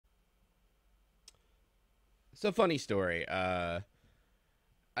So funny story. I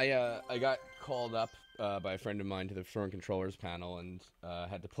got called up by a friend of mine to the Foreign Controllers panel and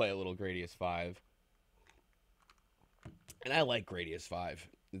had to play a little Gradius V. And I like Gradius V.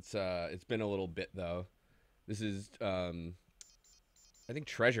 It's been a little bit though. This is I think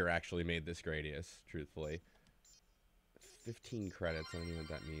Treasure actually made this Gradius, truthfully. 15 credits, I don't know what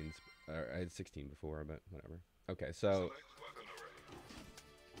that means. I had 16 before, but whatever. Okay, so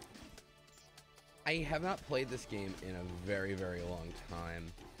I have not played this game in a very, very long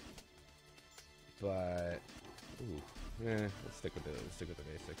time. But let's stick with the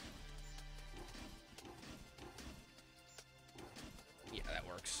basics. Yeah, that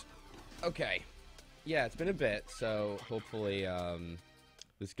works. Okay. Yeah, it's been a bit, so hopefully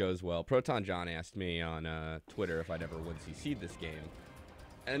this goes well. Proton John asked me on Twitter if I'd ever 1cc'd this game.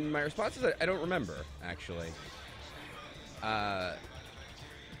 And my response is I don't remember, actually. I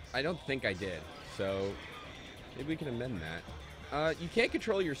don't think I did, so maybe we can amend that. You can't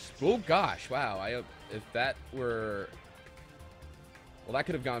control your... Oh, gosh, wow. If that were... Well, that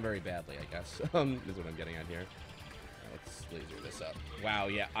could have gone very badly, I guess, is what I'm getting at here. Let's laser this up. Wow,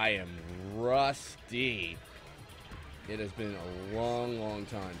 yeah, I am rusty. It has been a long, long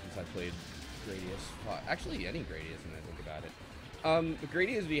time since I played Gradius. Actually, any Gradius, when I think about it. But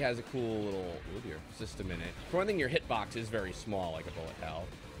Gradius V has a cool little system in it. For one thing, your hitbox is very small, like a bullet hell.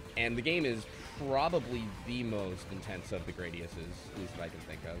 And the game is probably the most intense of the Gradiuses, at least that I can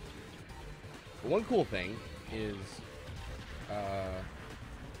think of. But one cool thing is... how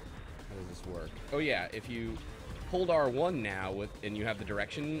does this work? Oh yeah, if you hold R1 now and you have the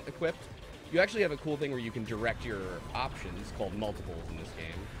direction equipped, you actually have a cool thing where you can direct your options, called multiples in this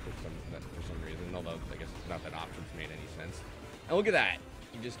game, for some reason, although I guess it's not that options made any sense. And look at that.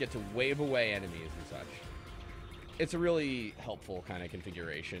 You just get to wave away enemies and such. It's a really helpful kind of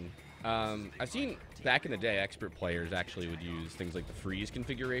configuration. I've seen back in the day, expert players actually would use things like the freeze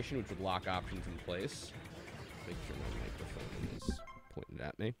configuration, which would lock options in place. Make sure my microphone is pointed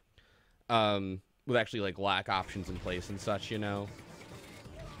at me. Would actually like lock options in place and such, you know.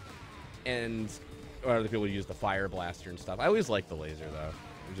 And other people use the fire blaster and stuff. I always like the laser though.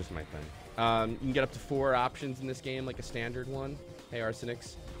 It's just my thing. You can get up to 4 options in this game, like a standard one. Hey,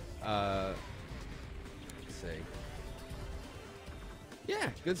 Arsenics. Let's see.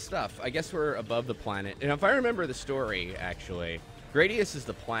 Yeah, good stuff. I guess we're above the planet. And if I remember the story, actually, Gradius is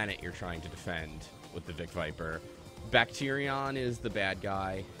the planet you're trying to defend with the Vic Viper. Bacterion is the bad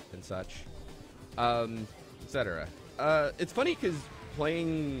guy and such, etc. It's funny because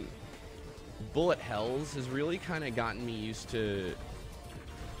playing Bullet Hells has really kind of gotten me used to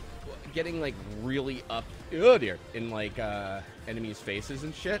getting like really up in like enemies' faces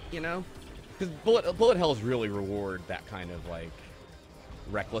and shit, you know, because Bullet Hells really reward that kind of like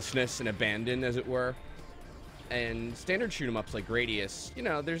recklessness and abandon, as it were. And standard shoot 'em ups like Gradius, you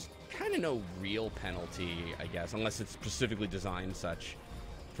know, there's kind of no real penalty, I guess, unless it's specifically designed such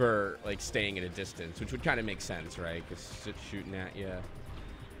for like staying at a distance, which would kind of make sense, right? Because it's shooting at you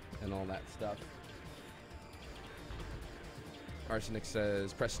and all that stuff. Arsenic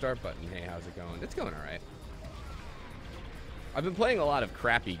says, press start button. Hey, how's it going? It's going all right. I've been playing a lot of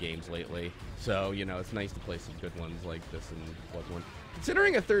crappy games lately, so, you know, it's nice to play some good ones like this and Bloodborne.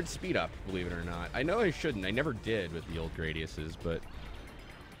 Considering a 3rd speed up, believe it or not. I know I shouldn't. I never did with the old Gradiuses, but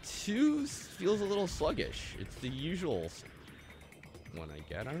 2 feels a little sluggish. It's the usual one I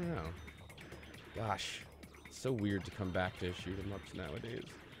get. I don't know. Gosh, it's so weird to come back to shoot 'em ups nowadays.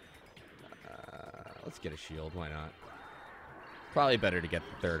 Let's get a shield. Why not? Probably better to get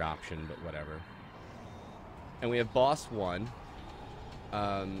the 3rd option, but whatever. And we have boss 1.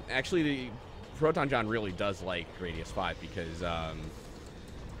 Actually, the Proton John really does like Gradius V because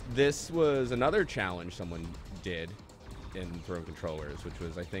this was another challenge someone did in Foreign Controllers, which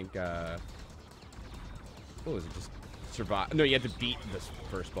was, I think, what was it? Just survive. No, you had to beat this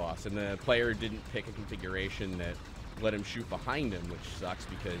first boss, and the player didn't pick a configuration that let him shoot behind him, which sucks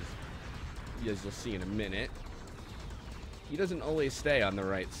because, as you'll see in a minute, he doesn't always stay on the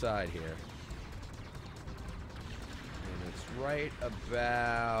right side here. And it's right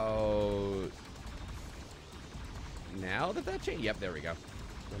about now that changed. Yep, there we go.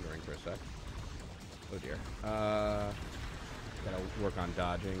 Wondering for a sec. Oh dear. Gotta work on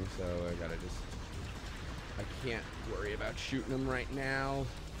dodging, so I gotta just... I can't worry about shooting him right now.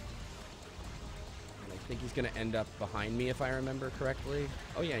 And I think he's gonna end up behind me if I remember correctly.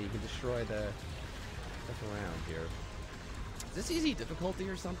 Oh yeah, you can destroy the stuff around here. Is this easy difficulty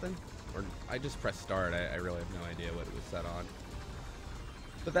or something? Or I just pressed start. I really have no idea what it was set on.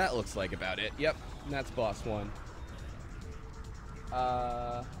 But that looks like about it. Yep, and that's boss 1.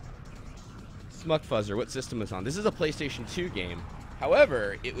 Smuckfuzzer, what system was on? This is a PlayStation 2 game.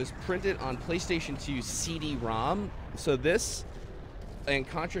 However, it was printed on PlayStation 2 CD-ROM. So this and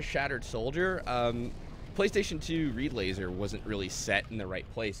Contra Shattered Soldier, PlayStation 2 read laser wasn't really set in the right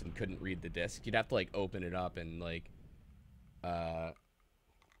place and couldn't read the disc. You'd have to like open it up and like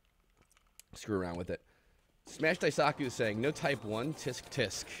screw around with it. Smash Daisaku is saying no type 1 tisk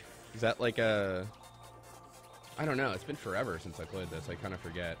tisk. Is that like a... I don't know. It's been forever since I played this. I kind of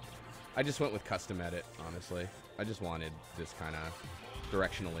forget. I just went with custom edit, honestly. I just wanted this kind of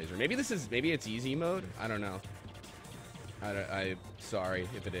directional laser. Maybe this is... Maybe it's easy mode? I don't know. I'm sorry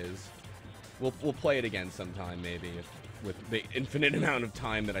if it is. We'll play it again sometime, maybe, with the infinite amount of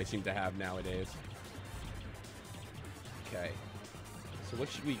time that I seem to have nowadays. Okay. So what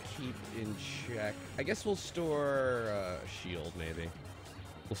should we keep in check? I guess we'll store a shield, maybe.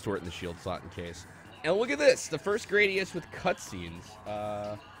 We'll store it in the shield slot in case. And look at this! The first Gradius with cutscenes.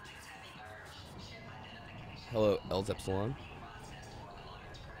 Hello, Els Epsilon.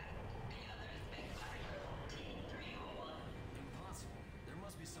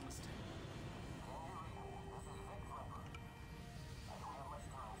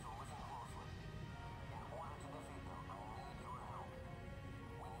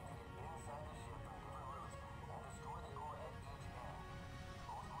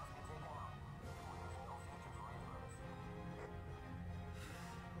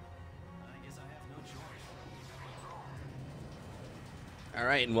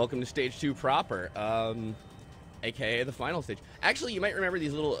 Alright, and welcome to Stage 2 proper, aka the final stage. Actually, you might remember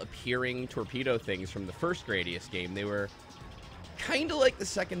these little appearing torpedo things from the first Gradius game. They were kind of like the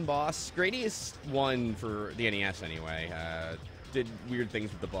second boss. Gradius 1, for the NES anyway, did weird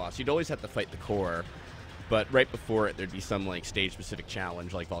things with the boss. You'd always have to fight the core, but right before it, there'd be some like stage-specific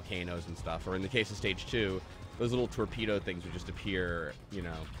challenge, like volcanoes and stuff. Or in the case of Stage 2, those little torpedo things would just appear, you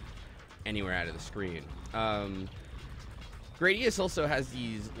know, anywhere out of the screen. Gradius also has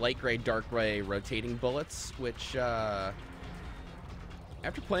these light gray, dark gray rotating bullets, which, after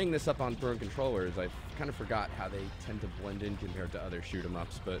playing this up on Throne controllers, I kind of forgot how they tend to blend in compared to other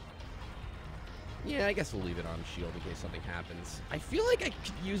shoot-em-ups, but yeah, I guess we'll leave it on shield in case something happens. I feel like I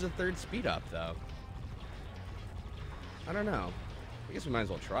could use a third speed-up, though. I don't know. I guess we might as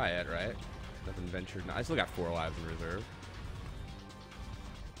well try it, right? Nothing ventured. I still got 4 lives in reserve.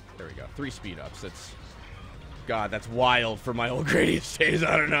 There we go. 3 speed-ups. That's... God, that's wild for my old Gradius days.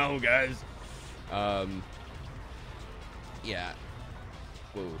 I don't know, guys. Yeah.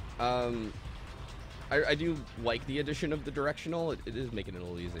 Whoa. I do like the addition of the directional. It is making it a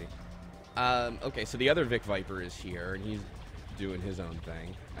little easy. Okay, so the other Vic Viper is here, and he's doing his own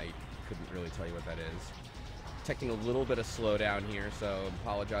thing. I couldn't really tell you what that is. Detecting a little bit of slowdown here, so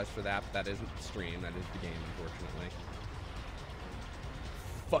apologize for that, but that isn't the stream. That is the game, unfortunately.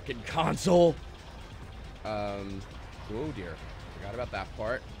 Fucking console! Oh dear. Forgot about that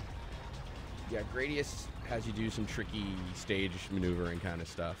part. Yeah, Gradius has you do some tricky stage maneuvering kind of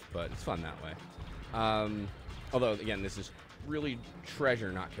stuff, but it's fun that way. Although, again, this is really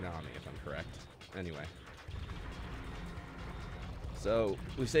Treasure, not Konami, if I'm correct. Anyway. So,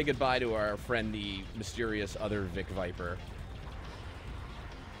 we say goodbye to our friend, the mysterious other Vic Viper.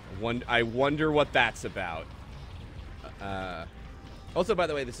 I wonder what that's about. Also, by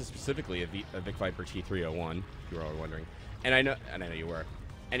the way, this is specifically a Vic Viper T301, if you were all wondering. And I know you were.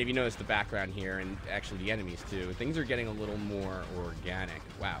 And if you notice the background here, and actually the enemies too, things are getting a little more organic.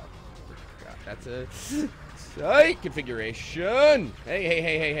 Wow. That's a site configuration.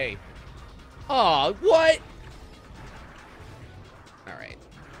 Hey. Aw, what? Alright.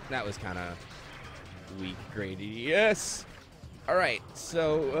 That was kind of weak, Gradius. Alright,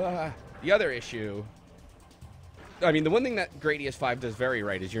 so, the other issue... I mean, the one thing that Gradius 5 does very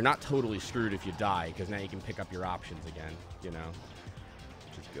right is you're not totally screwed if you die, because now you can pick up your options again, you know?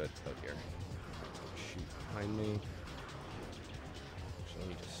 Which is good. Oh, dear. Shoot behind me. Actually, let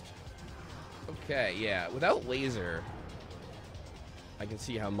me just... Okay, yeah. Without laser, I can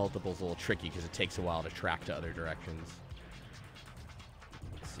see how multiple's a little tricky, because it takes a while to track to other directions.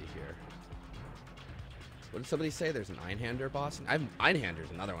 Let's see here. What did somebody say? There's an Einhander boss? Einhander's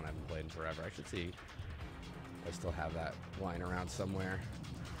another one I haven't played in forever. I should see... I still have that lying around somewhere.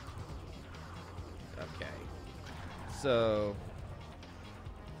 Okay. So,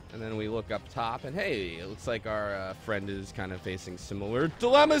 and then we look up top, and hey, it looks like our friend is kind of facing similar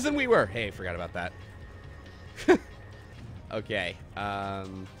dilemmas than we were. Hey, forgot about that. Okay.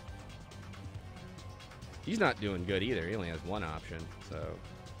 He's not doing good either. He only has one option, so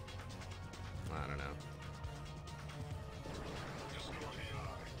I don't know.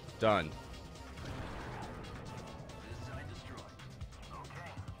 Done.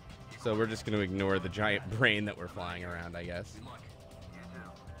 So we're just going to ignore the giant brain that we're flying around, I guess.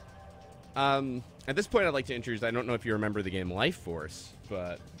 At this point, I'd like to introduce, I don't know if you remember the game Life Force,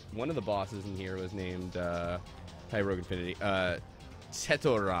 but one of the bosses in here was named, Rogue Infinity,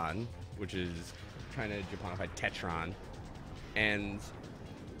 Tetoran, which is kind of Japanified Tetron. And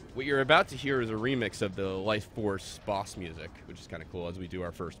what you're about to hear is a remix of the Life Force boss music, which is kind of cool as we do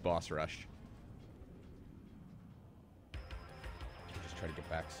our first boss rush. Just try to get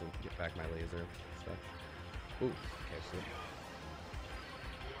back my laser stuff. Ooh, okay, so.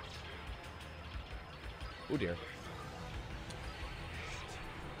 Oh dear.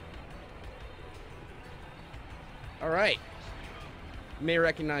 All right. You may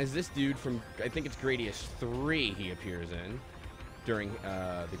recognize this dude from, I think it's Gradius 3 he appears in during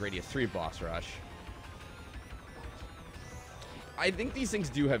the Gradius 3 boss rush. I think these things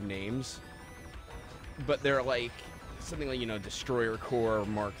do have names, but they're like something like, you know, Destroyer Core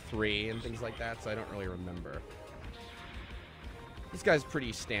Mark 3 and things like that, so I don't really remember. This guy's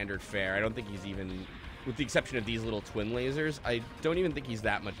pretty standard fare. I don't think he's even, with the exception of these little twin lasers, I don't even think he's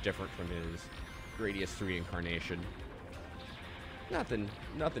that much different from his Gradius 3 incarnation.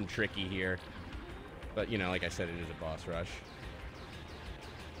 Nothing tricky here. But, you know, like I said, it is a boss rush.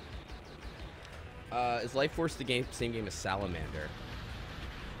 Is Life Force the same game as Salamander?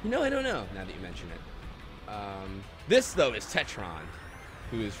 You know, I don't know, now that you mention it. This, though, is Tetron,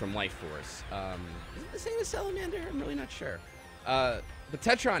 who is from Life Force. Is it the same as Salamander? I'm really not sure. But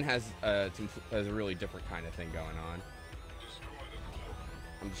Tetron has a really different kind of thing going on.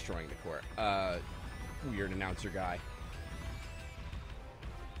 I'm destroying the core. Weird announcer guy.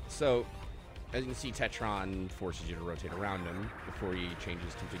 So, as you can see, Tetron forces you to rotate around him before he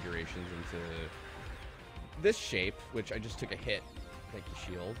changes configurations into this shape, which I just took a hit. Thank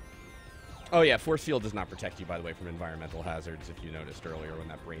you, shield. Oh yeah, force field does not protect you, by the way, from environmental hazards, if you noticed earlier when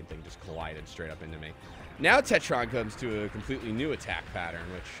that brain thing just collided straight up into me. Now Tetron comes to a completely new attack pattern,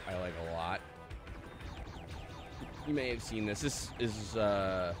 which I like a lot. You may have seen this. This is,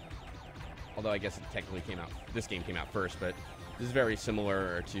 although I guess it technically came out, this game came out first, but this is very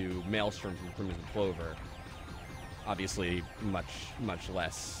similar to Maelstrom from Crimson Clover. Obviously, much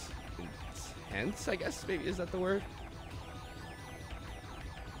less intense, I guess, maybe, is that the word?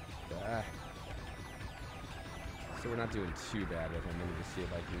 So we're not doing too bad with him. Let me just see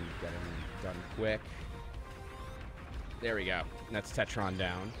if I can get him done quick. There we go. That's Tetron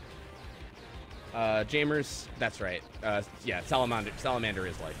down. Jamers, that's right. Yeah, Salamander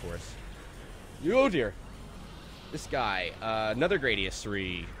is Life Force. Oh dear. This guy, another Gradius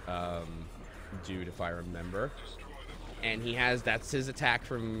 3 dude, if I remember. And he has, that's his attack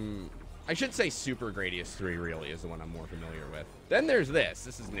from, I should say Super Gradius 3 really is the one I'm more familiar with. Then there's this.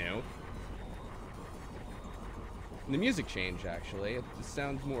 This is new. And the music changed, actually. It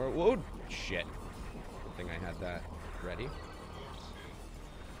sounds more, whoa, shit. Good thing I had that ready.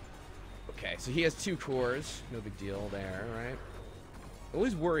 Okay, so he has 2 cores. No big deal there, right?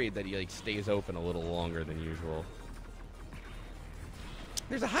 Always worried that he, like, stays open a little longer than usual.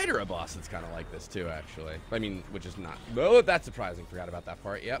 There's a Hydra boss that's kind of like this, too, actually. I mean, which is not... Oh, that's surprising. Forgot about that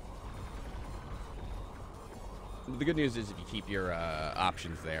part. Yep. The good news is if you keep your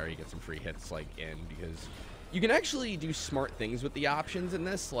options there, you get some free hits, like, in, because you can actually do smart things with the options in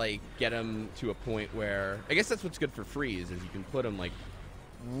this, like, get them to a point where... I guess that's what's good for freeze, is you can put them, like,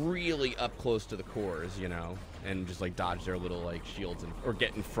 really up close to the cores, you know, and just, like, dodge their little, like, shields, and, or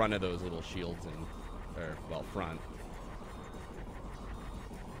get in front of those little shields, and, or, well, front.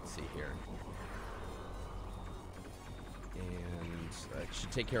 Let's see here. And I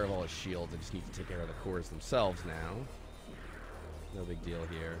should take care of all his shields. I just need to take care of the cores themselves now. No big deal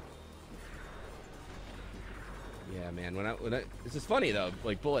here. Yeah, man, when I this is funny, though,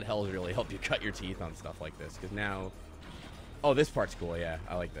 like, bullet hells really help you cut your teeth on stuff like this, because now... Oh, this part's cool, yeah.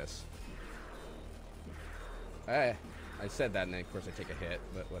 I like this. I said that, and then, of course, I take a hit,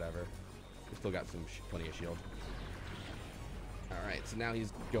 but whatever. We still got plenty of shield. All right, so now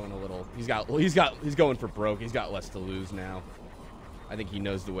he's going a little... He's going for broke. He's got less to lose now. I think he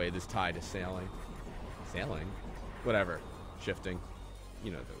knows the way this tide is sailing. Sailing? Whatever. Shifting.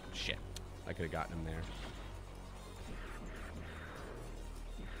 You know, the shit. I could have gotten him there.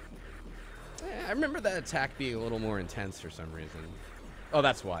 I remember that attack being a little more intense for some reason. Oh,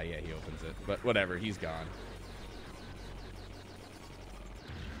 that's why, yeah, he opens it. But whatever, he's gone.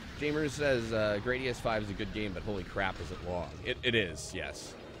 Jamers says, Gradius 5 is a good game, but holy crap, is it long. It is,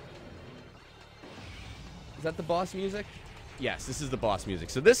 yes. Is that the boss music? Yes, this is the boss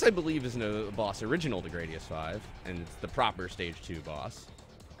music. So this, I believe, is a boss original to Gradius 5, and it's the proper Stage 2 boss.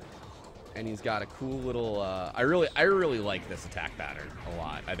 And he's got a cool little, I really like this attack pattern a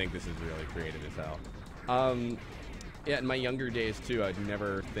lot. I think this is really creative as hell. Yeah, in my younger days too, I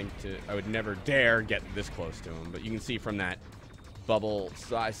would never dare get this close to him. But you can see from that bubble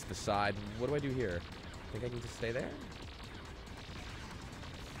size to the side. What do I do here? I think I can just stay there.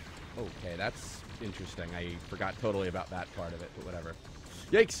 Okay, that's interesting. I forgot totally about that part of it, but whatever.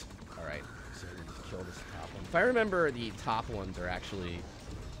 Yikes! All right, so we just kill this top one. If I remember, the top ones are actually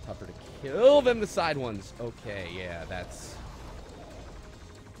tougher to kill than the side ones. Okay, yeah, that's...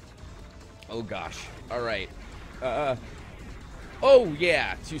 Oh, gosh. All right. Oh,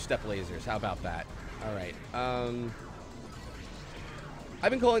 yeah, two-step lasers. How about that? All right. I've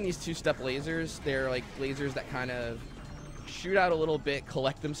been calling these two-step lasers. They're, like, lasers that kind of shoot out a little bit,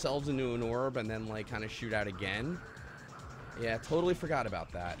 collect themselves into an orb, and then, like, kind of shoot out again. Yeah, totally forgot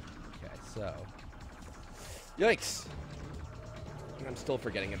about that. Okay, so... Yikes! I'm still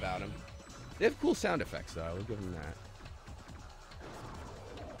forgetting about them. They have cool sound effects, though. We'll give them that.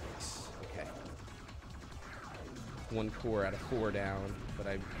 Okay. 1 core out of 4 down, but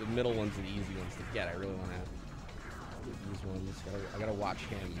the middle one's the easy ones to get. I really want to get these ones. I gotta watch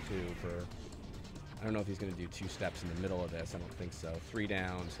him, too, for... I don't know if he's going to do 2 steps in the middle of this. I don't think so. 3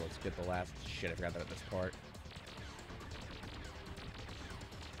 down, so let's get the last... Shit, I forgot about this part.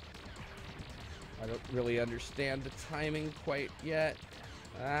 I don't really understand the timing quite yet.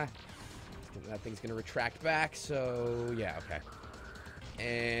 That thing's gonna retract back, so yeah, okay.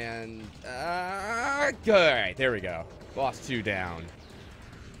 And good. Alright, there we go. Boss 2 down.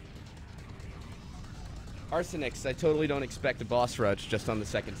 Arsenics, I totally don't expect a boss rush just on the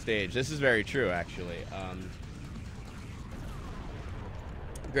 2nd stage. This is very true, actually.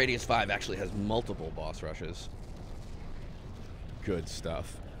 Gradius V actually has multiple boss rushes. Good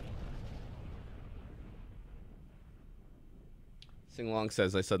stuff. Singlong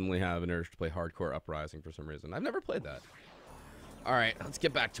says, I suddenly have an urge to play Hardcore Uprising for some reason. I've never played that. Alright, let's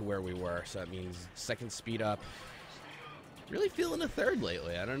get back to where we were. So that means 2nd speed up. Really feeling a 3rd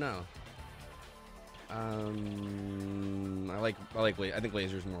lately. I don't know. I think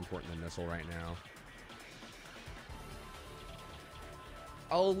laser's more important than missile right now.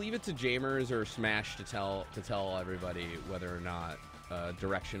 I'll leave it to Jamers or Smash to tell everybody whether or not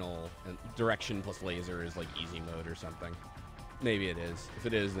direction plus laser is like easy mode or something. Maybe it is. If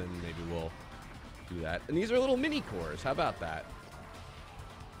it is, then maybe we'll do that. And these are little mini cores. How about that?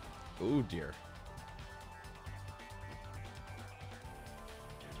 Oh dear.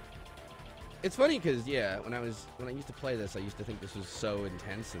 It's funny because yeah, when I used to play this, I used to think this was so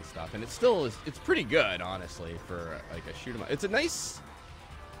intense and stuff, and it still is. It's pretty good, honestly, for like a shoot 'em up. It's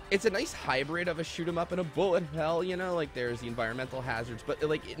a nice hybrid of a shoot 'em up and a bullet hell. You know, like there's the environmental hazards, but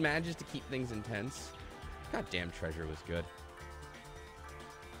like it manages to keep things intense. Goddamn, treasure was good.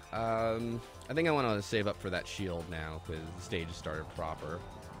 I think I want to save up for that shield now, because the stage started proper.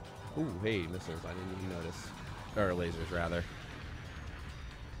 Ooh, hey, missiles, I didn't even notice. Or lasers, rather.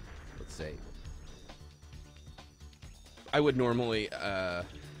 Let's see. I would normally,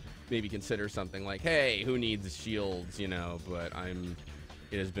 maybe consider something like, hey, who needs shields, you know, but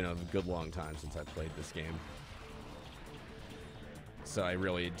it has been a good long time since I played this game. So I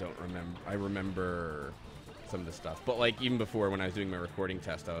really don't remember, I remember some of the stuff. But like even before when I was doing my recording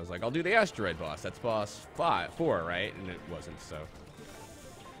test, I was like, I'll do the asteroid boss. That's boss 4, right? And it wasn't, so.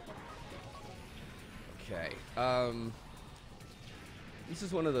 Okay. This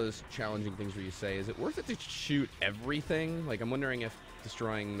is one of those challenging things where you say, is it worth it to shoot everything? Like I'm wondering if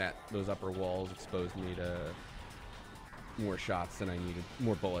destroying those upper walls exposed me to more shots than I needed,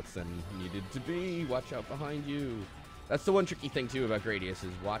 more bullets than needed to be. Watch out behind you. That's the one tricky thing too about Gradius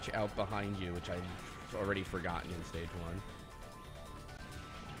is watch out behind you, which I've already forgotten in stage 1.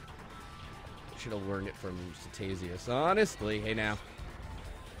 Should have learned it from Cetasius, honestly. Hey now.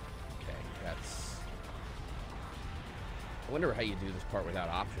 Okay, that's... I wonder how you do this part without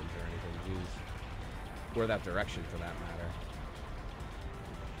options or anything. Jeez. Or that direction for that matter.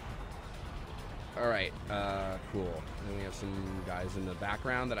 Alright, cool. And then we have some guys in the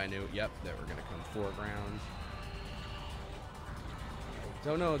background that I knew, yep, that were going to come foreground.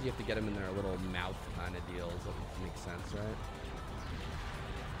 Don't know if you have to get them in their little mouth kind of deals. That makes sense, right?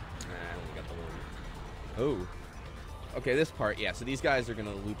 We got the little... Oh. Okay, this part, yeah. So these guys are going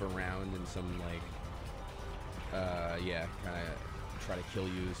to loop around in some, like... yeah, kind of try to kill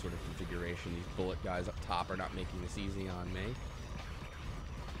you sort of configuration. These bullet guys up top are not making this easy on me.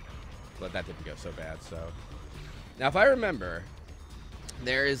 But that didn't go so bad, so... Now, if I remember,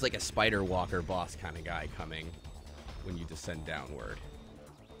 there is like a spider walker boss kind of guy coming when you descend downward.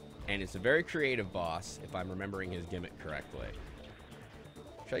 And it's a very creative boss, if I'm remembering his gimmick correctly.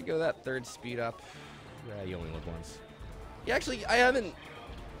 Should I go that third speed up? Yeah, you only live once. Yeah, actually, I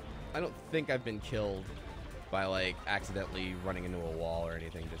don't think I've been killed by, like, accidentally running into a wall or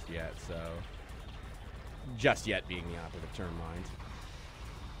anything just yet, so... Just yet being the operative term, mind.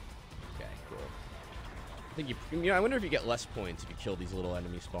 Okay, cool. I think I wonder if you get less points if you kill these little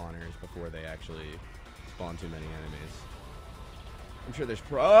enemy spawners before they actually spawn too many enemies. I'm sure there's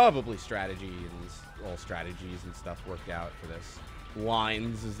probably strategies and stuff worked out for this.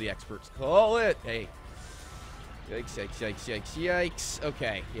 Lines, as the experts call it. Hey. Yikes, yikes, yikes, yikes, yikes.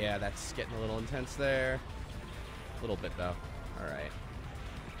 Okay, yeah, that's getting a little intense there. A little bit, though. Alright.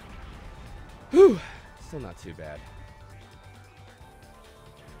 Whew. Still not too bad.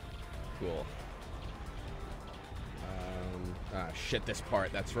 Cool. Shit, this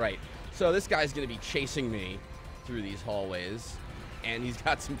part. That's right. So this guy's going to be chasing me through these hallways. And he's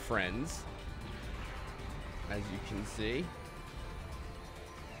got some friends, as you can see.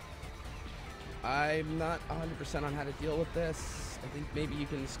 I'm not 100% on how to deal with this. I think maybe you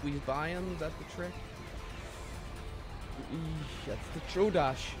can squeeze by him. Is that the trick? That's the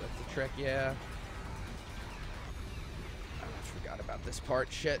Trodash. That's the trick, yeah. I forgot about this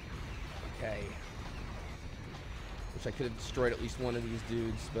part. Shit. Okay. Wish I could have destroyed at least one of these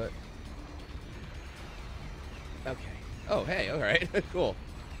dudes, but... Okay. Oh, hey, alright. Cool.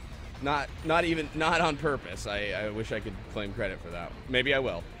 Not on purpose. I wish I could claim credit for that. Maybe I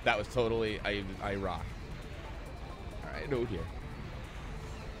will. That was totally... I rock. Alright, over here.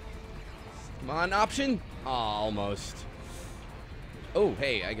 Come on, option! Oh, almost. Oh,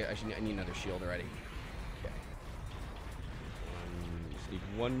 hey, I need another shield already. Okay. Just need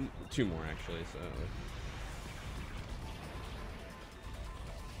two more, actually, so...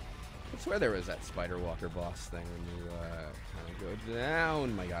 I swear there was that Spider Walker boss thing when you kind of go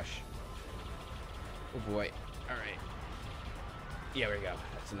down. My gosh. Oh boy. Alright. Yeah, there we go.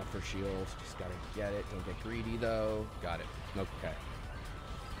 That's enough for shields. Just gotta get it. Don't get greedy though. Got it. Okay.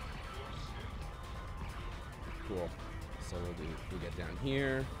 Cool. So we'll get down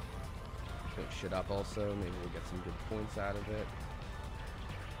here. Put shit up also. Maybe we'll get some good points out of it.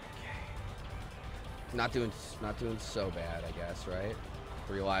 Okay. Not doing so bad, I guess, right?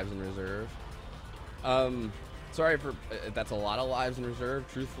 3 lives in reserve. Sorry for that's a lot of lives in reserve.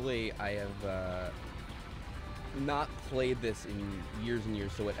 Truthfully, I have not played this in years and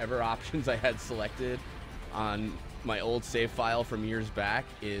years, so whatever options I had selected on my old save file from years back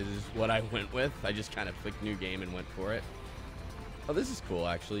is what I went with. I just kind of clicked new game and went for it. Oh, this is cool,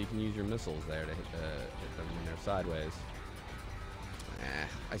 actually. You can use your missiles there to hit them when they're sideways.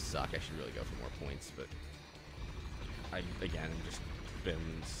 I suck. I should really go for more points, but again, I'm just been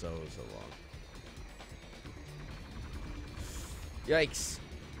so long. Yikes.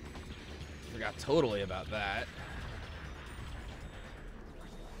 Forgot totally about that.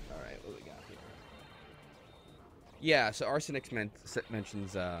 Alright, what do we got here? Yeah, so Arsenic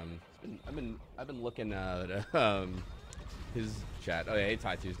mentions I've been looking at his chat. Oh yeah, hey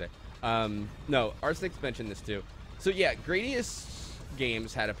Ty Tuesday. No, Arsenic mentioned this too. So yeah, Gradius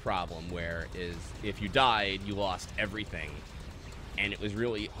games had a problem where if you died, you lost everything. And it was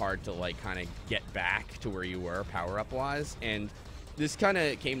really hard to, like, kind of get back to where you were power-up wise. And this kind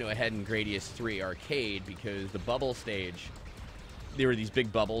of came to a head in Gradius 3 Arcade because the bubble stage, there were these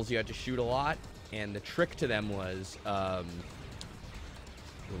big bubbles you had to shoot a lot. And the trick to them was, what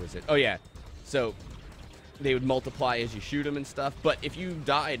was it? Oh, yeah. So they would multiply as you shoot them and stuff. But if you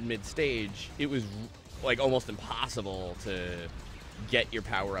died mid-stage, it was, like, almost impossible to get your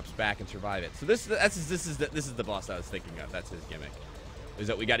power-ups back and survive it. So this is the boss I was thinking of. That's his gimmick. Is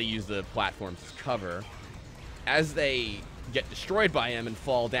that we got to use the platforms as cover as they get destroyed by him and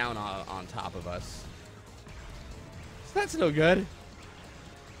fall down on top of us. So that's no good.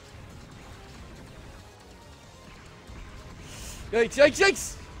 Yikes, yikes,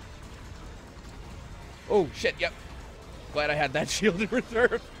 yikes! Oh, shit, yep. Glad I had that shield in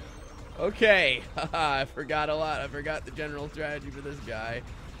reserve. Okay, I forgot a lot. I forgot the general strategy for this guy.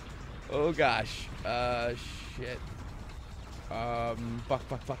 Oh gosh, shit.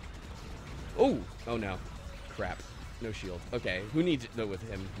 Fuck. Oh no, crap. No shield. Okay, who needs it though with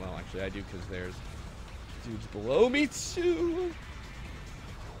him? Well, actually I do because there's dudes below me too.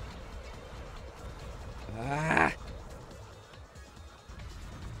 Ah.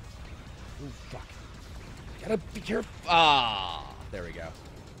 Oh fuck. Gotta be careful. Ah, there we go.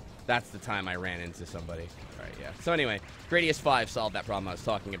 That's the time I ran into somebody. Alright, yeah. So anyway, Gradius 5 solved that problem I was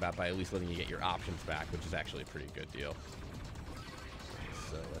talking about by at least letting you get your options back, which is actually a pretty good deal.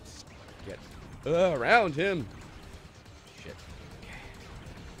 So let's get around him. Shit. Okay.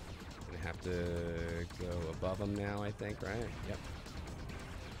 Gonna have to go above him now, I think, right? Yep.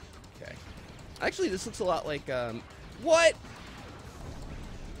 Okay. Actually, this looks a lot like, what?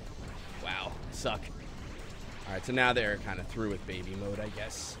 Wow, suck. Alright, so now they're kind of through with baby mode, I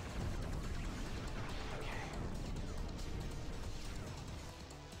guess. Okay.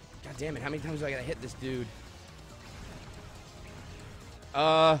 God damn it, how many times do I gotta hit this dude?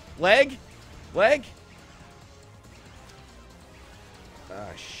 Leg? Leg?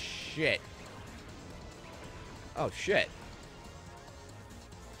 Shit. Oh, shit.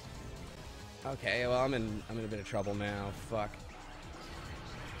 Okay, well, I'm in a bit of trouble now. Fuck.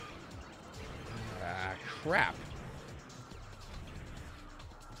 Ah, crap.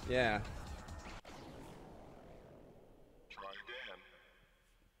 Yeah. Try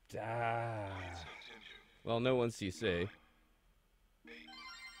again. Ah. Well, no 1cc.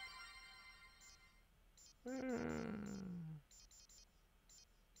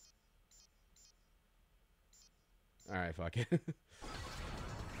 Alright, fuck it.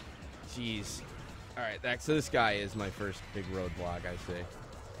 Jeez. Alright, so this guy is my first big roadblock, I see.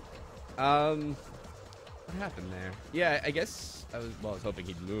 What happened there? Yeah, I guess I was hoping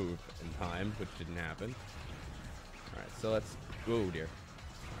he'd move in time, which didn't happen. Alright, so let's... Oh, dear.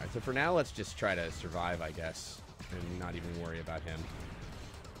 Alright, so for now, let's just try to survive, I guess, and not even worry about him.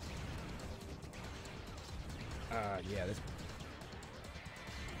 Yeah, this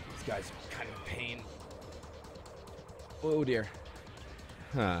guy's kind of a pain. Oh, dear.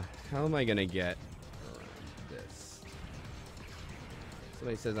 Huh. How am I gonna get around this?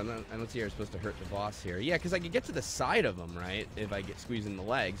 Somebody says I don't see how you're supposed to hurt the boss here. Yeah, because I could get to the side of him, right? If I get squeezed in the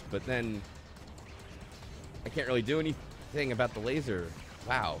legs, but then I can't really do anything about the laser.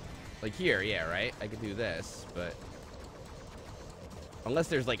 Wow. Like here, yeah, right? I could do this, but unless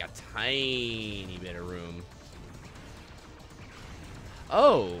there's like a tiny bit of room.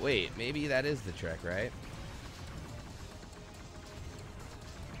 Oh, wait, maybe that is the trick, right?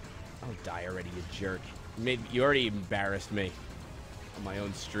 Oh, die already, you jerk. You already embarrassed me on my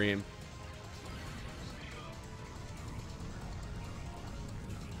own stream.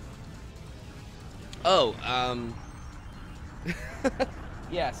 Oh,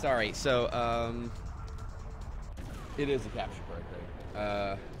 yeah, sorry. So, it is a capture card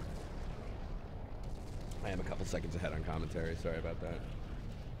thing. I am a couple seconds ahead on commentary. Sorry about that.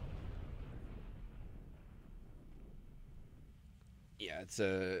 Yeah, it's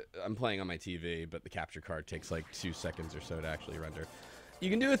I'm playing on my TV, but the capture card takes like 2 seconds or so to actually render.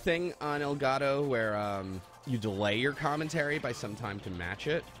 You can do a thing on Elgato where you delay your commentary by some time to match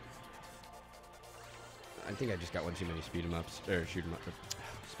it. I think I just got one too many speed 'em ups or shoot 'em up,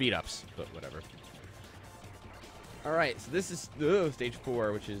 speed ups, but whatever. All right, so this is stage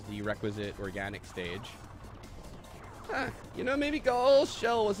 4, which is the requisite organic stage. Huh, you know, maybe Gull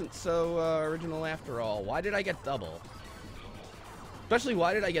Shell wasn't so original after all. Why did I get double? Especially,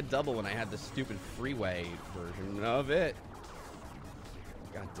 why did I get double when I had the stupid freeway version of it?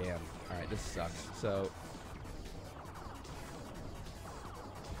 God damn. Alright, this sucks. So...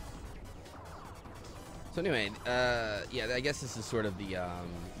 anyway, yeah, I guess this is sort of the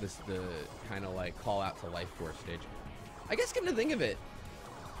kind of like call out to life force stage. I guess come to think of it,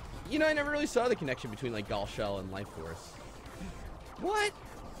 you know, I never really saw the connection between like Gull Shell and life force. What?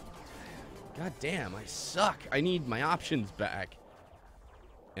 God damn, I suck. I need my options back.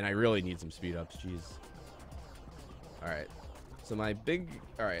 And I really need some speed ups, jeez. Alright. So my big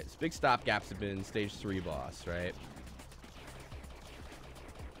stop gaps have been stage 3 boss, right?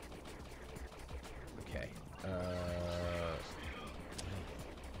 Okay.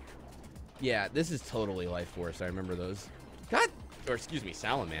 Yeah, this is totally life force. I remember those. God, or excuse me,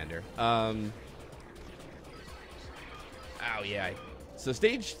 salamander. Oh yeah. So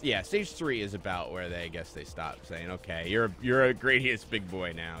stage 3 is about where I guess they stop saying, okay, you're a Gradius big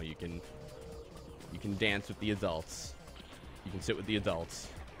boy now. You can dance with the adults. You can sit with the adults.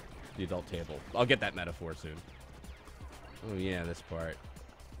 The adult table. I'll get that metaphor soon. Oh yeah, this part.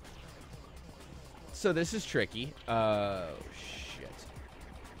 So this is tricky. Oh shit.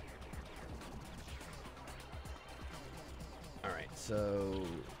 Alright, so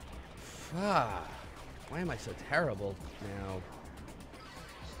why am I so terrible now?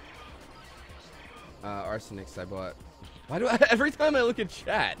 Arsenics I bought. Why do I every time I look at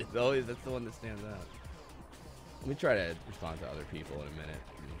chat, it's always that's the one that stands out. Let me try to respond to other people in a minute.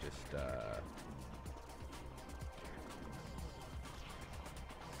 Let me just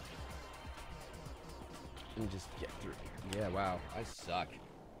let me just get through. Yeah, wow, I suck.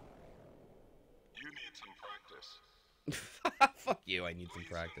 You need some practice. Fuck you, I need some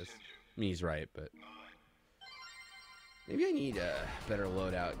practice. I mean, he's right, but maybe I need a better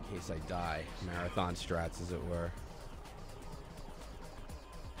loadout in case I die. Marathon strats, as it were.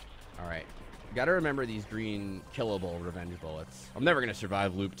 Alright. Gotta remember these green killable revenge bullets. I'm never gonna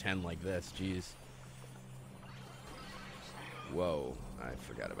survive loop 10 like this. Jeez. Whoa. I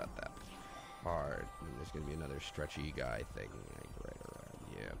forgot about that part. And there's gonna be another stretchy guy thing like right around.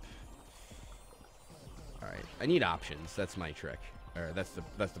 Yep. Alright. I need options. That's my trick. Or that's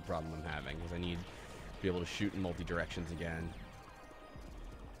the problem I'm having, is I need to be able to shoot in multi-directions again.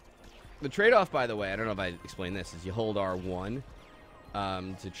 The trade-off, by the way, I don't know if I explained this, is you hold R1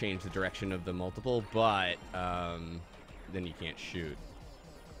 to change the direction of the multiple, but then you can't shoot.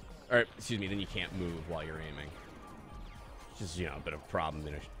 Or, excuse me, then you can't move while you're aiming. Just, you know, a bit of a problem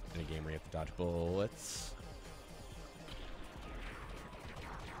in a game where you have to dodge bullets.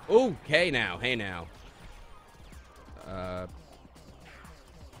 Oh, hey now.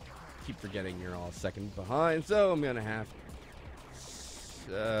 Keep forgetting you're all a second behind, so I'm gonna have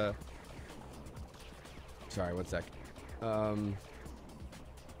sorry, one sec.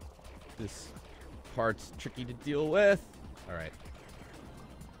 This part's tricky to deal with. Alright.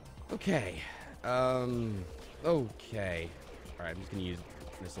 Okay. Okay. Alright, I'm just gonna use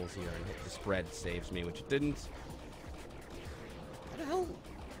missiles here and hit the spread saves me, which it didn't. What the hell?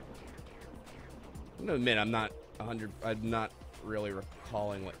 I'm gonna admit I'm not really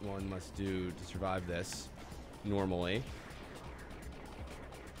recalling what one must do to survive this normally.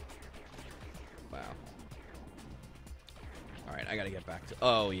 Wow. Alright, I gotta get back to...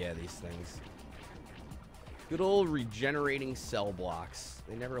 Oh, yeah, these things. Good old regenerating cell blocks.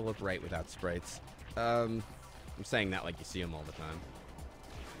 They never look right without sprites. I'm saying that like you see them all the time.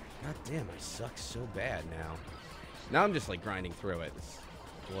 God damn, I suck so bad now. Now I'm just, like, grinding through it. This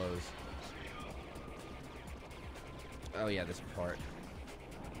blows. Oh, yeah, this part.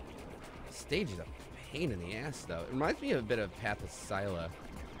 The stage is a pain in the ass, though. It reminds me of a bit of Path of Scylla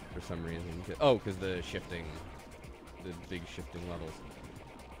for some reason. Oh, because the shifting... The big shifting levels.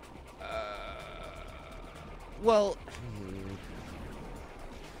 Well...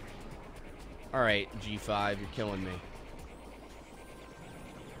 Alright, G5, you're killing me.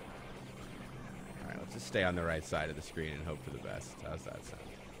 Alright, let's just stay on the right side of the screen and hope for the best. How's that sound?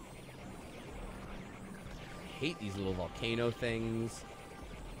 I hate these little volcano things.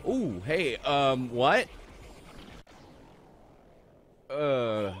 Ooh, hey, what?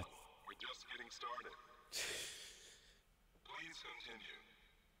 We're just getting started. Please continue.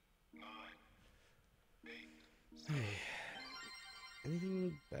 9, 8, 7.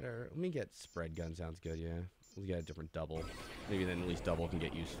 Anything better? Let me get spread gun. Sounds good, yeah. We'll get a different double. Maybe then at least double can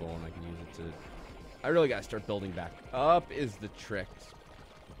get useful and I can use it to... I really gotta start building back up is the trick.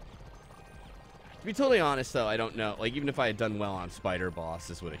 To be totally honest, though, I don't know. Like, even if I had done well on Spider Boss,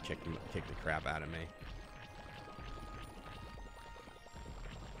 this would have kicked the crap out of me.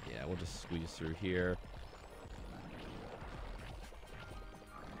 Yeah, we'll just squeeze through here.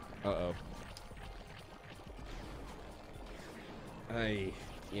 Uh-oh.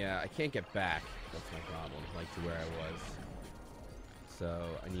 Yeah, I can't get back. That's my problem, like, to where I was. So,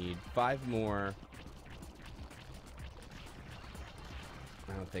 I need 5 more.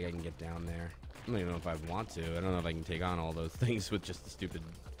 I don't think I can get down there. I don't even know if I want to. I don't know if I can take on all those things with just the stupid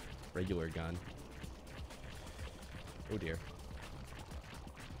regular gun. Oh dear.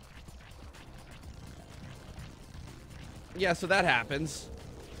 Yeah, so that happens.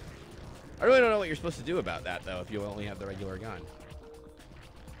 I really don't know what you're supposed to do about that, though, if you only have the regular gun.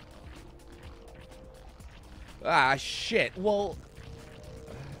 Ah, shit. Well...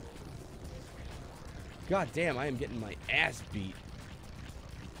 God damn, I am getting my ass beat.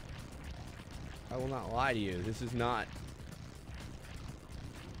 I will not lie to you. This is not...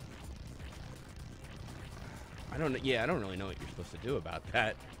 I don't really know what you're supposed to do about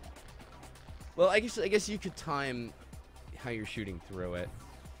that. Well, I guess you could time how you're shooting through it.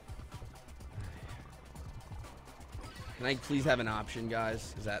 Can I please have an option,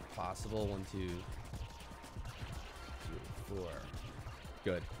 guys? Is that possible? 1, 2, 3, 4.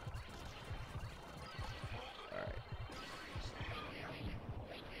 Good. Alright.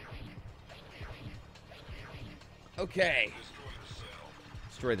 Okay.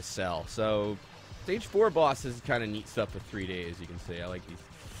 Destroy the cell. So, stage 4 boss is kind of neat stuff for 3 days, you can see. I like these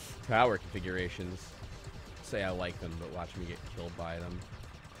tower configurations. Say I like them, but watch me get killed by them.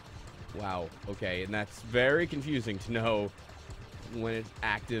 Wow. Okay, and that's very confusing to know when it's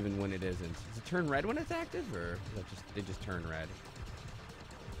active and when it isn't. Does it turn red when it's active, or is that just they just turn red?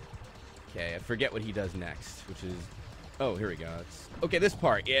 Okay, I forget what he does next, which is... Oh, here we go. Okay, this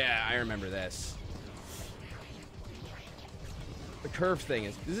part. Yeah, I remember this. The curve thing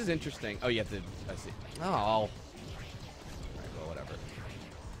is... This is interesting. Oh, you have to... I see. Oh. Alright, well, whatever.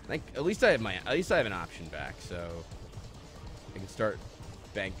 At least I have an option back, so... I can start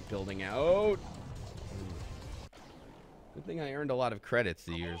bank building out. Good thing I earned a lot of credits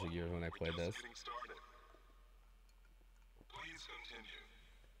the years when I played this. Getting started. Please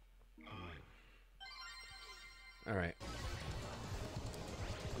continue. All right.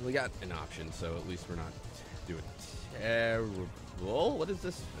 We got an option, so at least we're not doing terrible. What is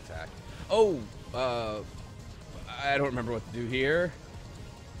this attack? Oh, I don't remember what to do here.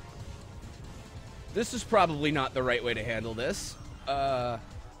 This is probably not the right way to handle this.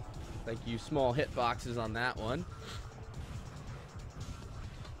 Thank you, small hitboxes on that one.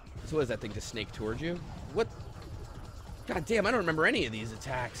 So what is that thing, to snake towards you? What? God damn, I don't remember any of these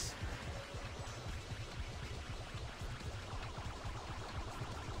attacks.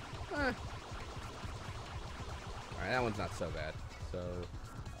 Alright, that one's not so bad. So,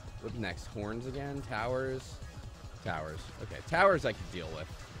 what's next? Horns again? Towers? Towers. Okay, towers I can deal with.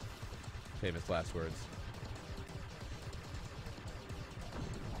 Famous last words.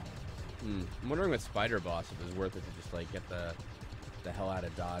 I'm wondering with Spider Boss if it's worth it to just, like, get the hell out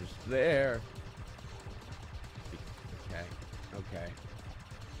of Dodge. There! Okay, okay.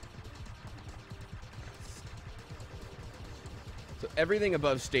 So everything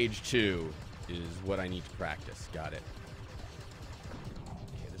above stage 2 is what I need to practice. Got it.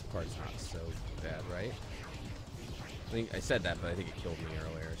 Okay, this part's not so bad, right? I think I said that, but I think it killed me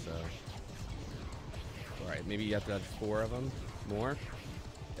earlier, so. Alright, maybe you have to dodge 4 of them. More?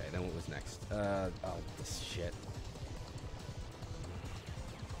 Okay, then what was next? Oh, this shit.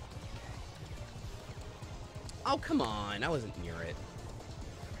 Oh, come on. I wasn't near it.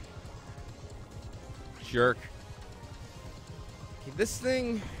 Jerk. Okay, this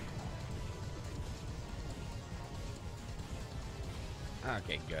thing.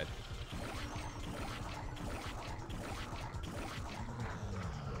 Okay, good.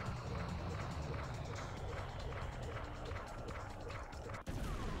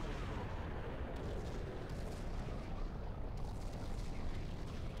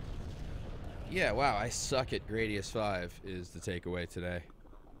 Yeah, wow, I suck at Gradius V is the takeaway today.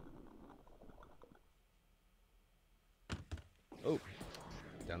 Oh,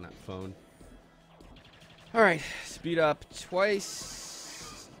 down that phone. Alright, speed up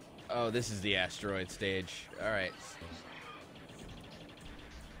twice. Oh, this is the asteroid stage. Alright.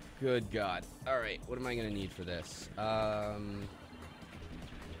 Good God. Alright, what am I going to need for this? More...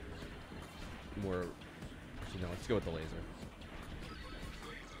 You know, let's go with the laser.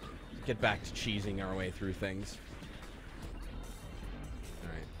 Get back to cheesing our way through things.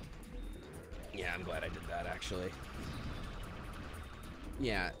 Alright. Yeah, I'm glad I did that, actually.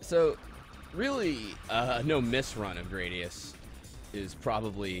 Yeah, so, really, no misrun of Gradius is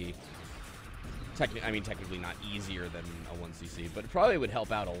probably... technically not easier than a 1cc, but it probably would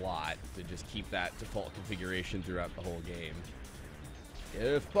help out a lot to just keep that default configuration throughout the whole game.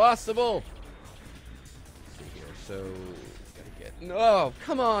 If possible! Let's see here, so... No,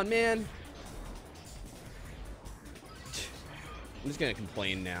 come on, man. I'm just gonna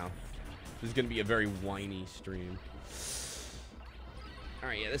complain now. This is gonna be a very whiny stream.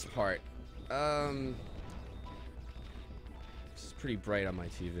 Alright, yeah, this part. This is pretty bright on my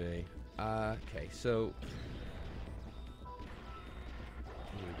TV. Okay, so...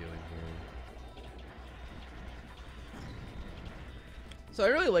 What are we doing here? So I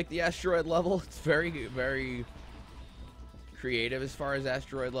really like the asteroid level. It's very, very... creative as far as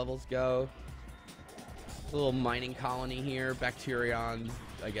asteroid levels go. A little mining colony here. Bacterion,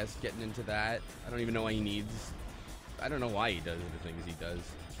 I guess, getting into that. I don't even know why he needs... I don't know why he does the things he does.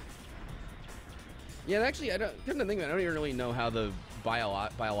 Yeah, and actually, come to think of it, I don't even really know how the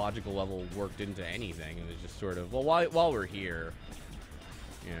biological level worked into anything. It was just sort of, well, while we're here,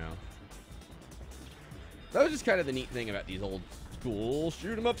 you know. That was just kind of the neat thing about these old school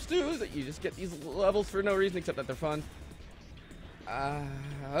shoot-'em-up stews, that you just get these levels for no reason except that they're fun.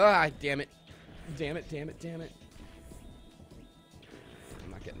 Damn it. Damn it, damn it, damn it.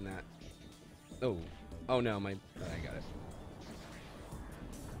 I'm not getting that. Oh. Oh no, I got it.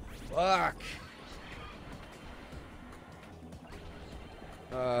 Fuck.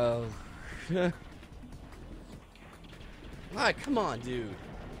 Oh. Alright, come on, dude.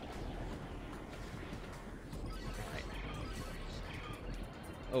 Right.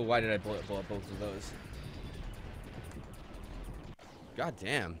 Oh, why did I blow up both of those? God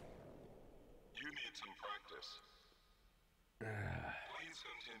damn. You need some practice. Please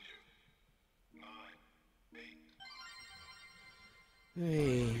continue. 9, 8.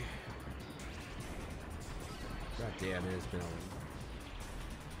 Hey. God damn, it has been a...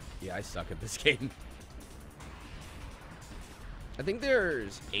 Yeah, I suck at this game. I think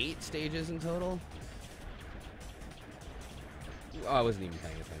there's 8 stages in total. Oh, I wasn't even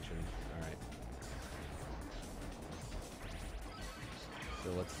paying attention. Alright.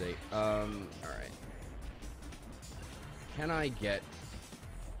 So let's see. Alright. Can I get...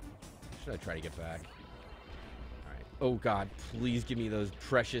 Should I try to get back? Alright. Oh god, please give me those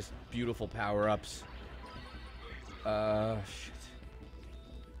precious, beautiful power-ups. Shit.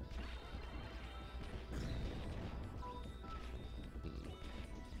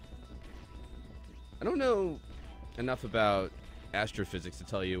 I don't know enough about astrophysics to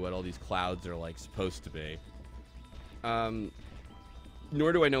tell you what all these clouds are, like, supposed to be.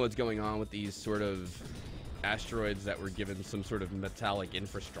 Nor do I know what's going on with these sort of asteroids that were given some sort of metallic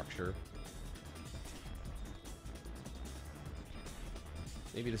infrastructure.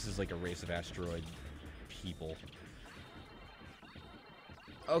 Maybe this is like a race of asteroid people.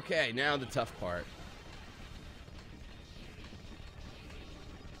 Okay, now the tough part.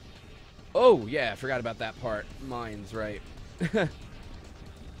 Oh, yeah, I forgot about that part. Mines, right.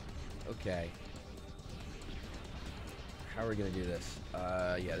 Okay. How are we going to do this?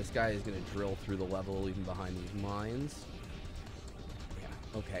 Yeah, this guy is going to drill through the level even behind these mines.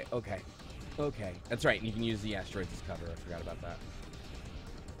 Yeah, okay, okay. Okay. That's right, you can use the asteroids as cover. I forgot about that.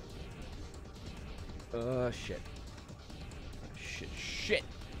 Shit. Shit.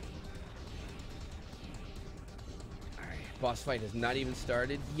 Alright, boss fight has not even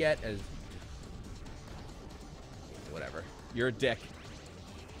started yet as... Whatever. You're a dick.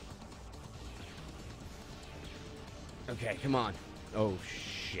 Okay, come on. Oh,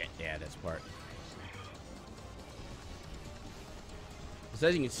 shit. Yeah, this part. So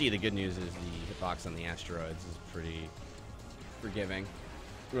as you can see, the good news is the hitbox on the asteroids is pretty forgiving.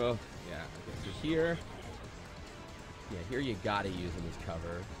 Oh, yeah. Okay, so here... Yeah, here you gotta use them as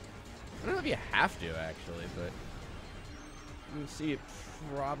cover. I don't know if you have to, actually, but... You can see it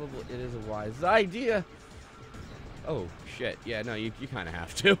probably... It is a wise idea. Oh, shit. Yeah, no, you kind of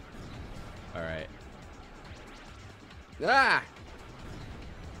have to. Alright. Ah!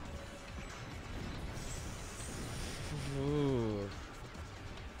 Ooh.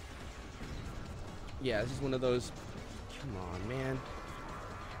 Yeah, this is one of those... Come on, man.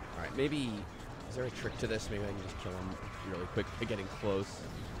 Alright, maybe... Is there a trick to this? Maybe I can just kill him really quick by getting close.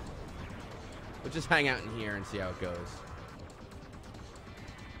 But just hang out in here and see how it goes.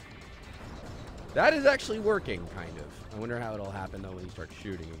 That is actually working, kind of. I wonder how it'll happen, though, when he starts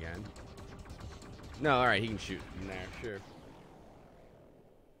shooting again. No, alright, he can shoot in there, sure.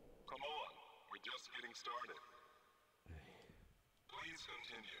 Come on, we're just getting started. Please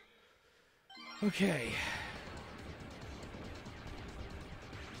continue. Okay.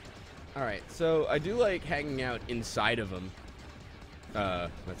 Alright, so I do like hanging out inside of him. That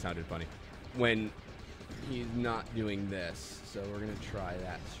sounded funny. When he's not doing this. So we're going to try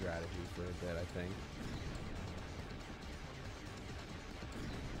that strategy for a bit, I think.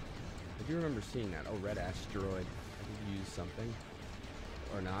 I do remember seeing that. Oh, red asteroid. I could use something.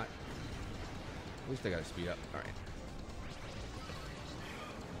 Or not. At least I got to speed up. Alright.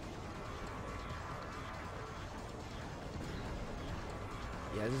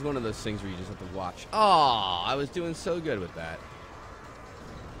 Yeah, this is one of those things where you just have to watch. Oh, I was doing so good with that.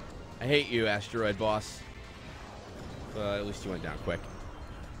 I hate you, asteroid boss. At least you went down quick.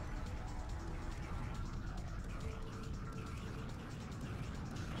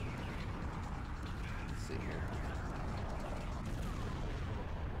 Let's see here.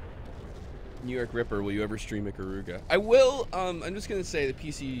 New York Ripper, will you ever stream Ikaruga? I will. I'm just gonna say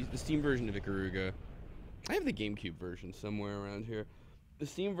the Steam version of Ikaruga. I have the GameCube version somewhere around here. The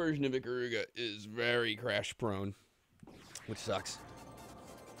Steam version of Ikaruga is very crash prone, which sucks.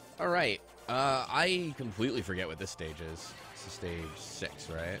 All right. I completely forget what this stage is. This is stage 6,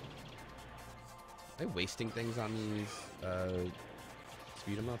 right? Am I wasting things on these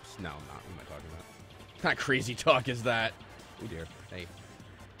speed 'em ups? No, I'm not. What am I talking about? What kind of crazy talk is that? Oh dear. Hey.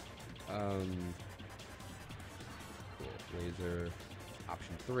 Cool. Laser.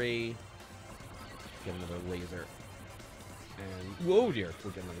 Option 3. Get another laser. And whoa dear.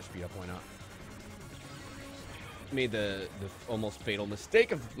 We'll get another speed up. Why not? Made the almost fatal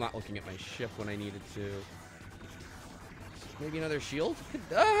mistake of not looking at my ship when I needed to. Maybe another shield?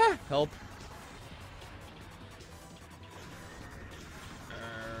 Ah! Help.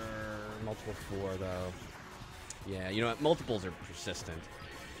 Multiple 4, though. Yeah, you know what? Multiples are persistent.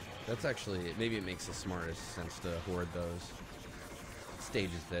 That's actually... Maybe it makes the smartest sense to hoard those. What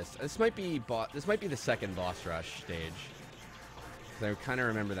stage is this? This might be the second boss rush stage. I kind of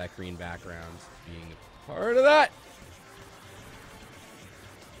remember that green background being part of that.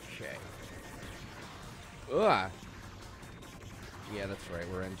 Okay. Ugh. Yeah, that's right.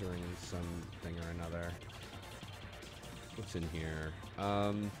 We're entering something or another. What's in here?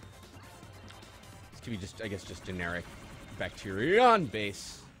 This could be just, I guess, just generic Bacterion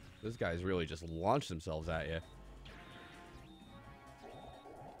base. Those guys really just launch themselves at you.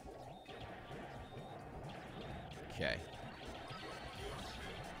 Okay.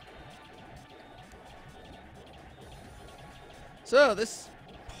 So this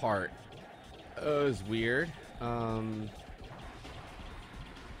part is weird.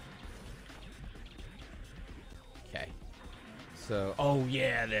 Okay. So, oh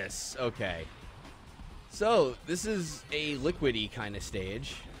yeah, this. Okay. So this is a liquidy kind of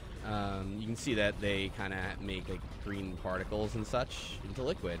stage. You can see that they kind of make like green particles and such into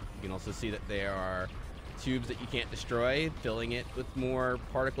liquid. You can also see that there are tubes that you can't destroy, filling it with more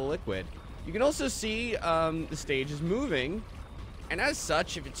particle liquid. You can also see the stage is moving, and as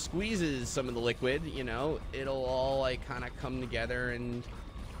such, if it squeezes some of the liquid, you know, it'll all like kind of come together and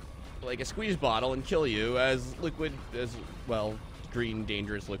like a squeeze bottle and kill you, as liquid, as well, green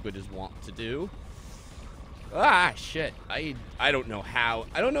dangerous liquid is wont to do. Ah, shit. I don't know how.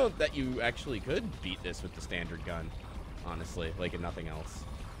 I don't know that you actually could beat this with the standard gun, honestly, like and nothing else.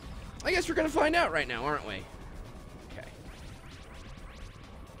 I guess we're gonna find out right now, aren't we? Okay.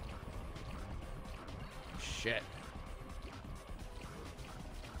 Shit.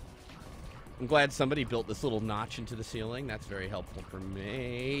 I'm glad somebody built this little notch into the ceiling. That's very helpful for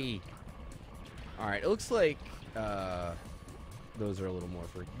me. Alright, it looks like those are a little more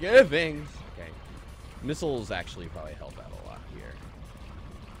forgiving. Okay. Missiles actually probably help out a lot here.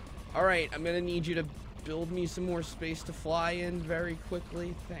 Alright, I'm gonna need you to build me some more space to fly in very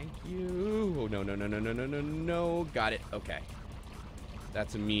quickly. Thank you. Oh, no, no, no, no, no, no, no, no. Got it. Okay.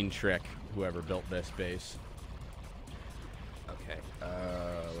 That's a mean trick, whoever built this base. Okay.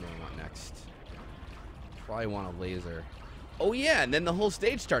 What do I want next? Probably want a laser. Oh, yeah, and then the whole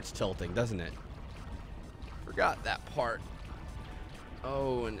stage starts tilting, doesn't it? Forgot that part.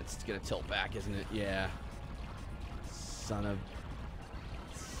 Oh, and it's gonna tilt back, isn't it? Yeah. Son of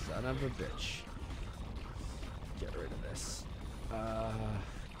a bitch. Get rid of this. Crap.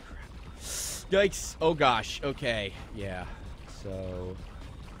 Yikes. Oh gosh. Okay. Yeah. So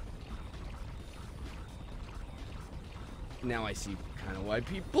now I see kind of why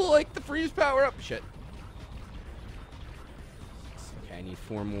people like the freeze power up. Shit. Okay, I need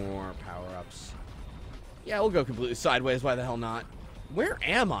 4 more power ups. Yeah, we'll go completely sideways. Why the hell not? Where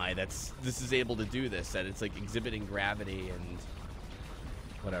am I this is able to do this? That it's like exhibiting gravity and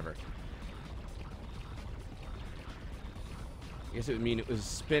whatever. I guess it would mean it was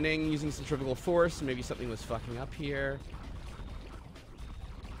spinning using centrifugal force. Maybe something was fucking up here.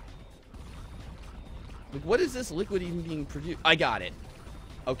 Like, what is this liquid even being produced? I got it.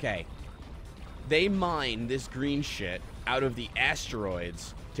 Okay. They mine this green shit out of the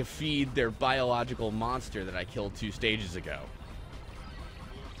asteroids to feed their biological monster that I killed 2 stages ago.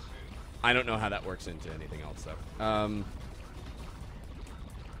 I don't know how that works into anything else, though. Alright,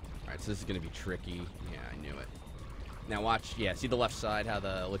 so this is going to be tricky. Yeah, I knew it. Now watch, yeah, see the left side, how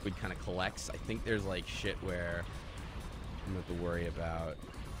the liquid kind of collects? I think there's, like, shit where I'm going to have to worry about...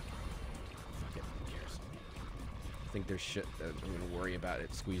 Fuck it, who cares? I think there's shit that I'm going to worry about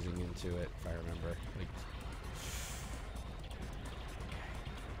it squeezing into it, if I remember. Like...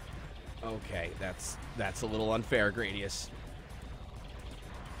 Okay, that's a little unfair, Gradius.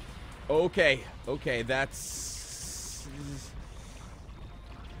 Okay, okay, that's...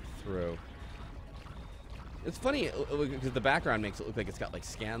 through. It's funny, because the background makes it look like it's got, like,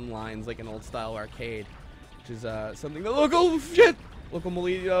 scan lines, like an old-style arcade, which is, something that local... shit! Local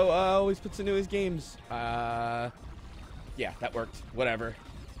Molito, always puts into his games. Yeah, that worked. Whatever.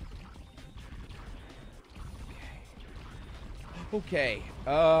 Okay.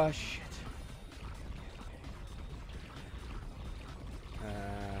 Shit.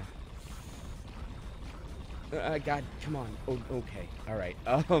 God, come on. Oh, okay. All right.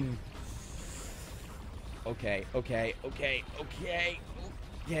 Okay.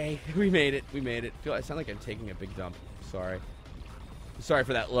 We made it. We made it. I sound like I'm taking a big dump. Sorry. Sorry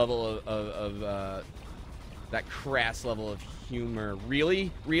for that level of that crass level of humor. Really?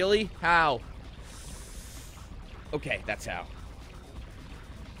 Really? How? Okay, that's how.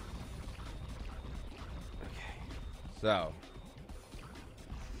 Okay. So.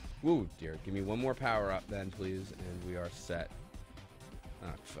 Woo, dear. Give me one more power up then, please, and we are set. Oh,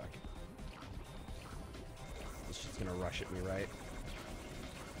 fuck. This shit's gonna rush at me, right?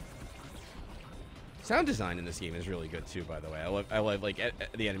 Sound design in this game is really good too, by the way. I love like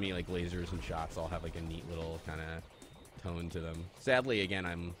the enemy like lasers and shots all have like a neat little kind of tone to them. Sadly, again,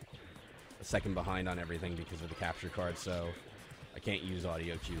 I'm a second behind on everything because of the capture card, so I can't use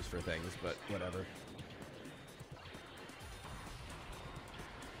audio cues for things, but whatever.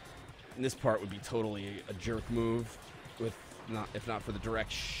 And this part would be totally a jerk move, with if not for the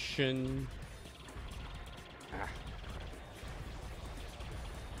direction. Ah.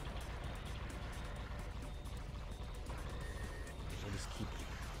 We'll just keep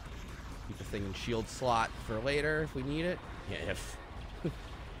the thing in shield slot for later if we need it. Yeah,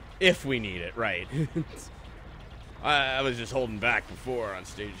 if we need it, right. I was just holding back before on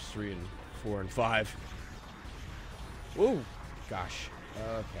stage 3 and 4 and 5. Whoa, gosh.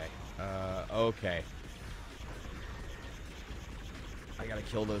 Okay. Okay. I gotta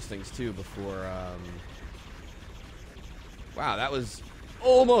kill those things too before. Wow, that was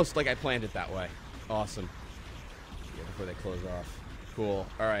almost like I planned it that way. Awesome. Yeah, before they close off. Cool.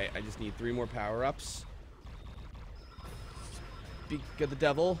 All right, I just need 3 more power-ups. Speak of the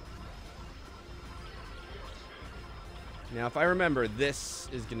devil. Now, if I remember, this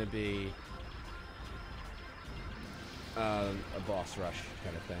is going to be a boss rush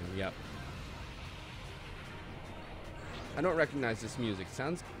kind of thing. Yep. I don't recognize this music. It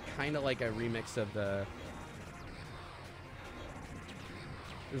sounds kind of like a remix of the...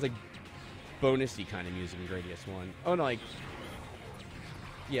 There's like bonusy kind of music in Gradius 1. Oh, no, like...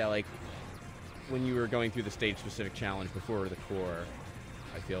 Yeah, like when you were going through the stage-specific challenge before the core.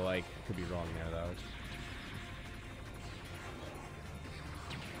 I feel like I could be wrong there, though.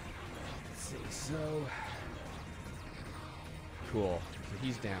 Let's see, so... Cool. So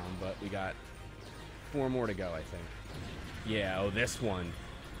he's down, but we got 4 more to go, I think. Yeah, oh, this one.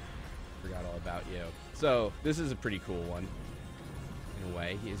 Forgot all about you. So, this is a pretty cool one. In a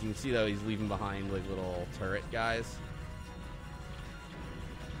way. As you can see, though, he's leaving behind, like, little turret guys.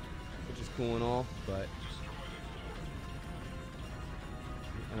 Which is cool and all, but...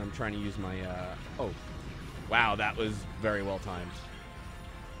 And I'm trying to use my, Oh. Wow, that was very well timed.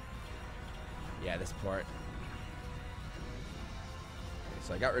 Yeah, this part. Okay,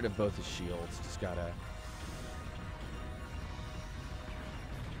 so I got rid of both his shields. Just gotta...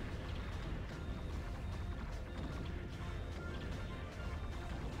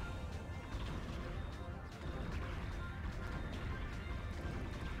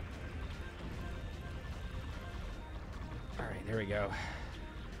 Alright, there we go.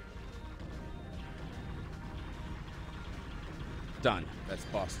 Done. That's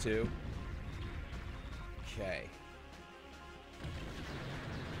boss 2. Okay.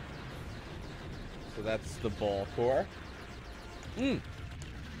 So that's the ball core.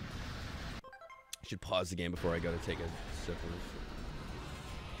 Should pause the game before I go to take a sip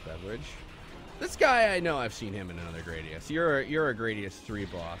of beverage. This guy, I know I've seen him in another Gradius. You're a Gradius 3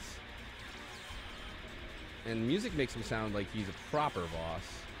 boss. And music makes him sound like he's a proper boss.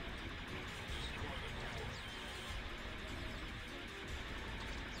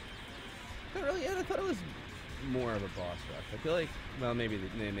 Not really. I thought it was more of a boss rush. I feel like, well, maybe it's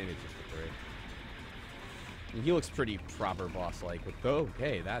just the 3. And he looks pretty proper boss-like with,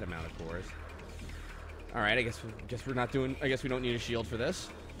 okay, that amount of cores. All right, I guess we're not doing. I guess we don't need a shield for this.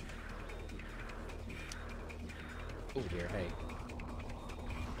 Oh dear, hey,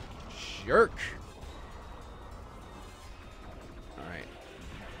 jerk. All right,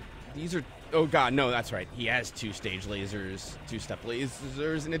 these are. Oh god, no, that's right. He has 2 stage lasers, 2-step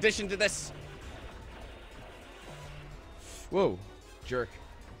lasers in addition to this. Whoa, jerk.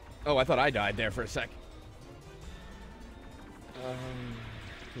 Oh, I thought I died there for a sec.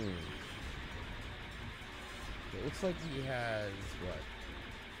 It looks like he has what?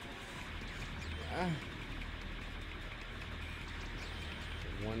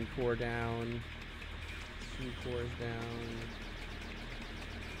 1 core down, 2 cores down.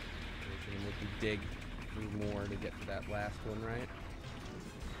 We're gonna make him dig 3 more to get to that last one, right?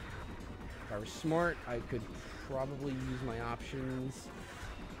 If I were smart, I could probably use my options.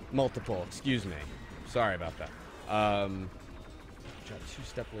 Multiple, excuse me. Sorry about that. Got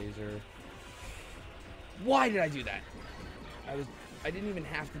 2-step laser. Why did I do that? I didn't even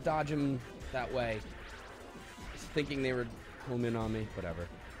have to dodge him that way. Just thinking they would home in on me. Whatever.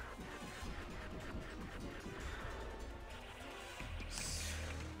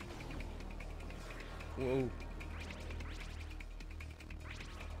 Whoa.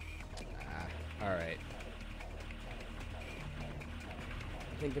 Alright.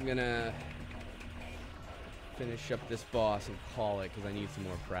 I think I'm gonna finish up this boss and call it because I need some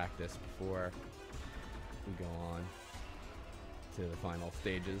more practice before we go on to the final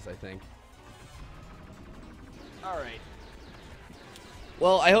stages, I think. Alright.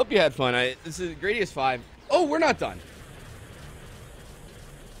 Well, I hope you had fun. This is Gradius 5. Oh, we're not done.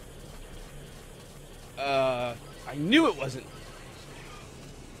 I knew it wasn't.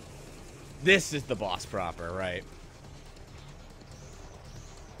 This is the boss proper, right?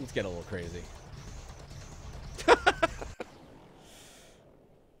 Let's get a little crazy. You need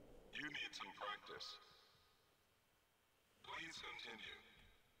some practice. Please continue.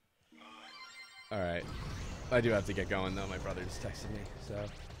 9. Alright. I do have to get going, though. My brother just texted me, so.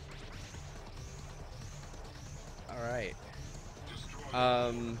 Alright.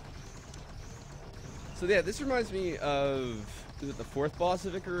 So yeah, this reminds me of, is it the 4th boss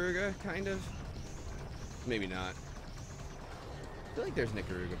of Ikaruga, kind of? Maybe not. I feel like there's an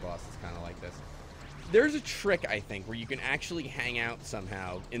Ikaruga boss that's kind of like this. There's a trick, I think, where you can actually hang out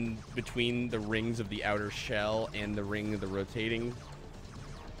somehow in between the rings of the outer shell and the ring of the rotating.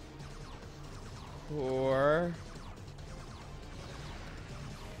 Or...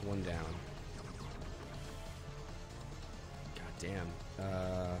 one down. God damn.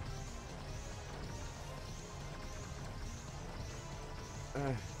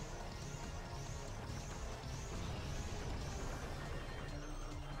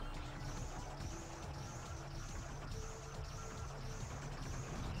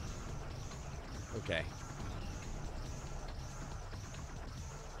 Okay.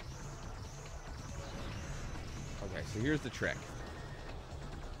 Okay, so here's the trick.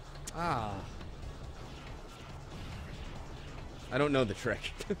 Ah. I don't know the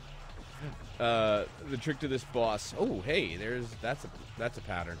trick. The trick to this boss. Oh, hey, that's a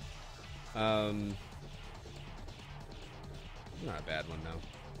pattern. Not a bad one though.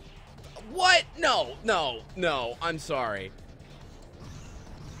 What? No. I'm sorry.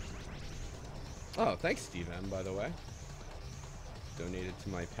 Oh, thanks, Steve M, by the way. Donated to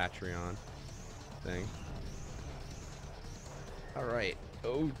my Patreon thing. Alright.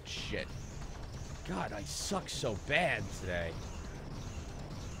 Oh, shit. God, I suck so bad today.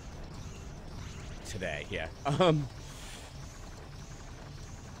 Yeah. Let's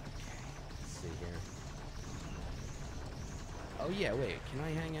see here. Oh, yeah, wait. Can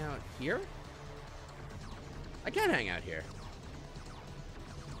I hang out here? I can hang out here.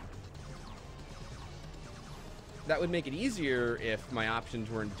 That would make it easier if my options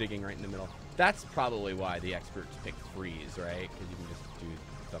weren't digging right in the middle. That's probably why the experts pick freeze, right? Because you can just do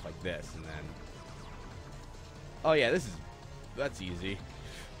stuff like this and then... Oh yeah, that's easy.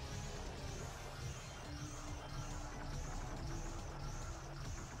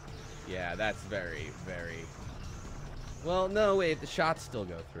 Yeah, that's very, very... Well, no, wait, the shots still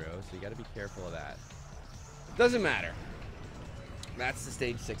go through, so you gotta be careful of that. Doesn't matter. That's the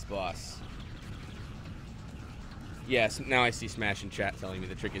stage 6 boss. Yes, now I see Smash in chat telling me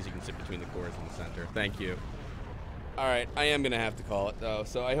the trick is you can sit between the cores in the center. Thank you. Alright, I am going to have to call it, though.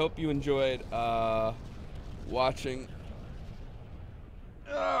 So I hope you enjoyed watching.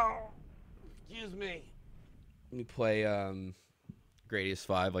 Oh, excuse me. Let me play Gradius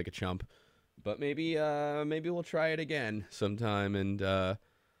V like a chump. But maybe we'll try it again sometime, and I'll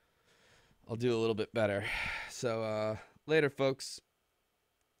do a little bit better. So later, folks.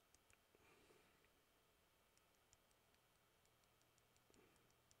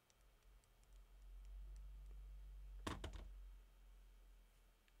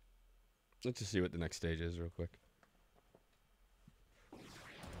 Let's just see what the next stage is real quick.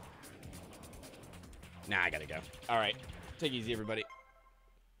 Nah, I gotta go. All right. Take it easy, everybody.